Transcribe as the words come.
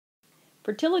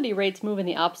Fertility rates move in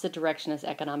the opposite direction as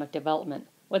economic development.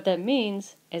 What that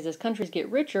means is as countries get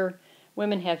richer,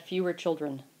 women have fewer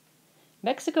children.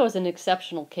 Mexico is an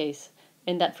exceptional case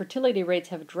in that fertility rates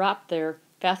have dropped there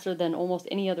faster than almost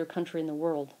any other country in the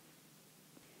world.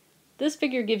 This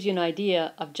figure gives you an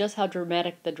idea of just how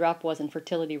dramatic the drop was in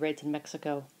fertility rates in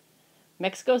Mexico.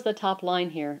 Mexico is the top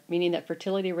line here, meaning that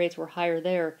fertility rates were higher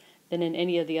there than in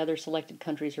any of the other selected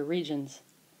countries or regions.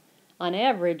 On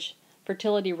average,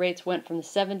 fertility rates went from the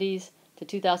 70s to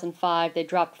 2005. They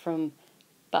dropped from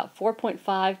about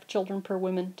 4.5 children per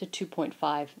woman to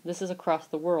 2.5. This is across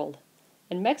the world.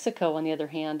 In Mexico, on the other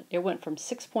hand, it went from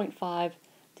 6.5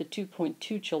 to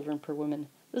 2.2 children per woman.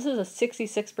 This is a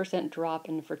 66% drop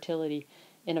in fertility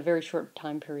in a very short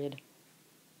time period.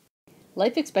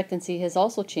 Life expectancy has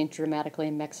also changed dramatically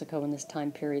in Mexico in this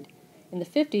time period. In the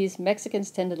 50s,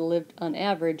 Mexicans tended to live on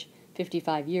average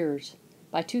 55 years.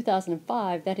 By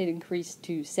 2005, that had increased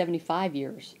to 75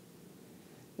 years.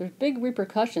 There's big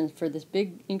repercussions for this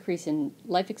big increase in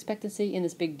life expectancy and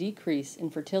this big decrease in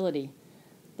fertility.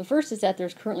 The first is that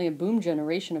there's currently a boom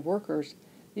generation of workers.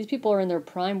 These people are in their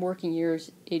prime working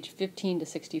years, age 15 to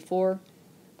 64,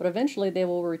 but eventually they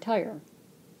will retire.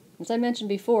 As I mentioned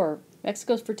before,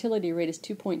 Mexico's fertility rate is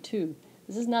 2.2.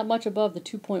 This is not much above the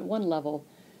 2.1 level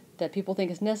that people think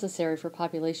is necessary for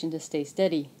population to stay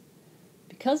steady.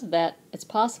 Because of that, it's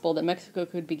possible that Mexico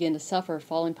could begin to suffer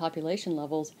falling population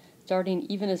levels starting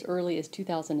even as early as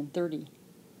 2030.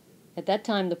 At that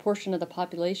time, the portion of the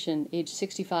population aged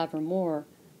 65 or more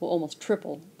will almost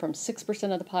triple, from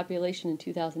 6% of the population in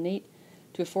 2008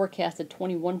 to a forecasted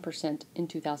 21% in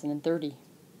 2030.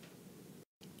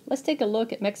 Let's take a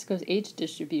look at Mexico's age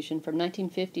distribution from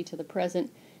 1950 to the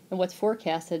present and what's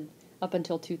forecasted up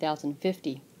until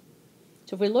 2050.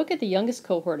 So if we look at the youngest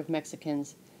cohort of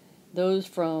Mexicans, those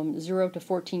from 0 to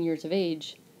 14 years of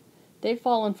age, they've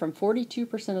fallen from 42%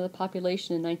 of the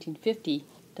population in 1950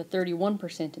 to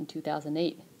 31% in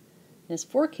 2008. And it's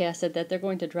forecasted that they're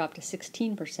going to drop to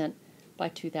 16% by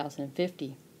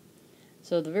 2050.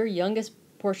 So the very youngest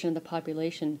portion of the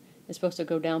population is supposed to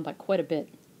go down by quite a bit.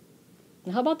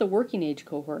 And how about the working age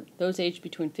cohort, those aged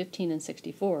between 15 and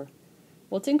 64?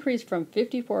 Well, it's increased from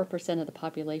 54% of the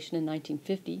population in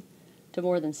 1950 to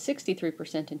more than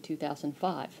 63% in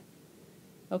 2005.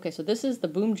 Okay, so this is the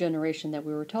boom generation that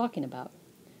we were talking about.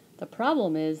 The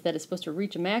problem is that it's supposed to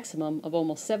reach a maximum of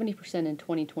almost 70% in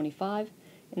 2025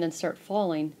 and then start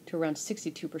falling to around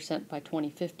 62% by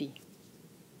 2050.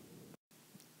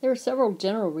 There are several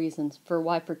general reasons for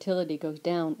why fertility goes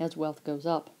down as wealth goes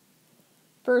up.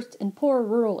 First, in poor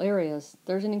rural areas,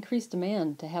 there's an increased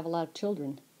demand to have a lot of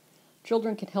children.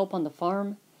 Children can help on the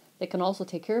farm. They can also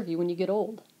take care of you when you get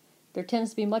old. There tends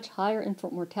to be much higher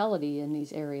infant mortality in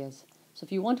these areas. So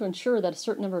if you want to ensure that a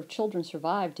certain number of children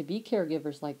survive to be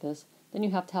caregivers like this, then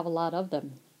you have to have a lot of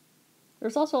them.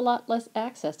 There's also a lot less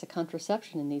access to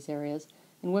contraception in these areas,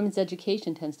 and women's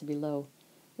education tends to be low.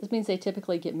 This means they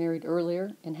typically get married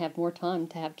earlier and have more time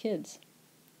to have kids.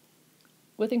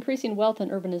 With increasing wealth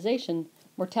and urbanization,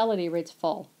 mortality rates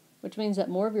fall, which means that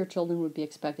more of your children would be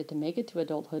expected to make it to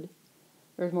adulthood.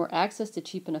 There's more access to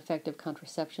cheap and effective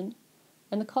contraception,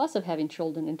 and the cost of having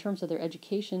children in terms of their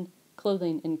education,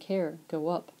 clothing, and care go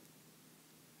up.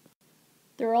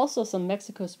 There are also some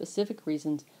Mexico-specific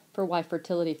reasons for why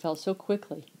fertility fell so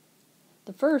quickly.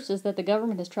 The first is that the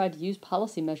government has tried to use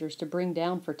policy measures to bring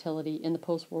down fertility in the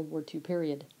post-World War II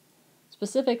period.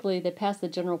 Specifically, they passed the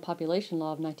General Population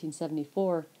Law of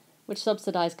 1974, which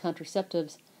subsidized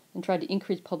contraceptives and tried to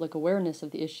increase public awareness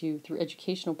of the issue through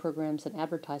educational programs and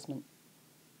advertisement.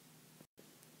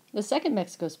 The second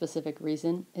Mexico-specific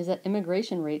reason is that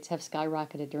immigration rates have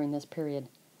skyrocketed during this period.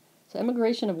 So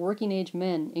immigration of working-age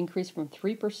men increased from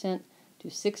 3% to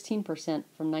 16%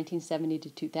 from 1970 to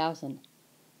 2000.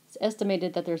 It's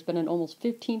estimated that there's been an almost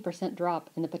 15% drop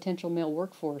in the potential male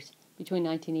workforce between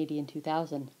 1980 and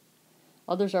 2000.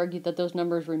 Others argue that those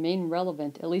numbers remain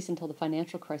relevant at least until the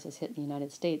financial crisis hit in the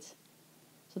United States.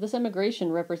 So this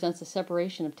immigration represents the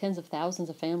separation of tens of thousands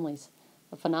of families,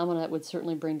 a phenomenon that would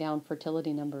certainly bring down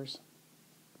fertility numbers.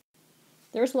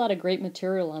 There's a lot of great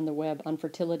material on the web on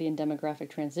fertility and demographic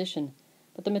transition,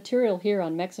 but the material here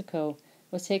on Mexico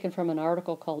was taken from an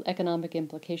article called Economic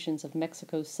Implications of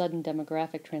Mexico's Sudden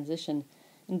Demographic Transition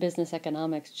in Business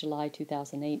Economics, July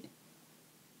 2008.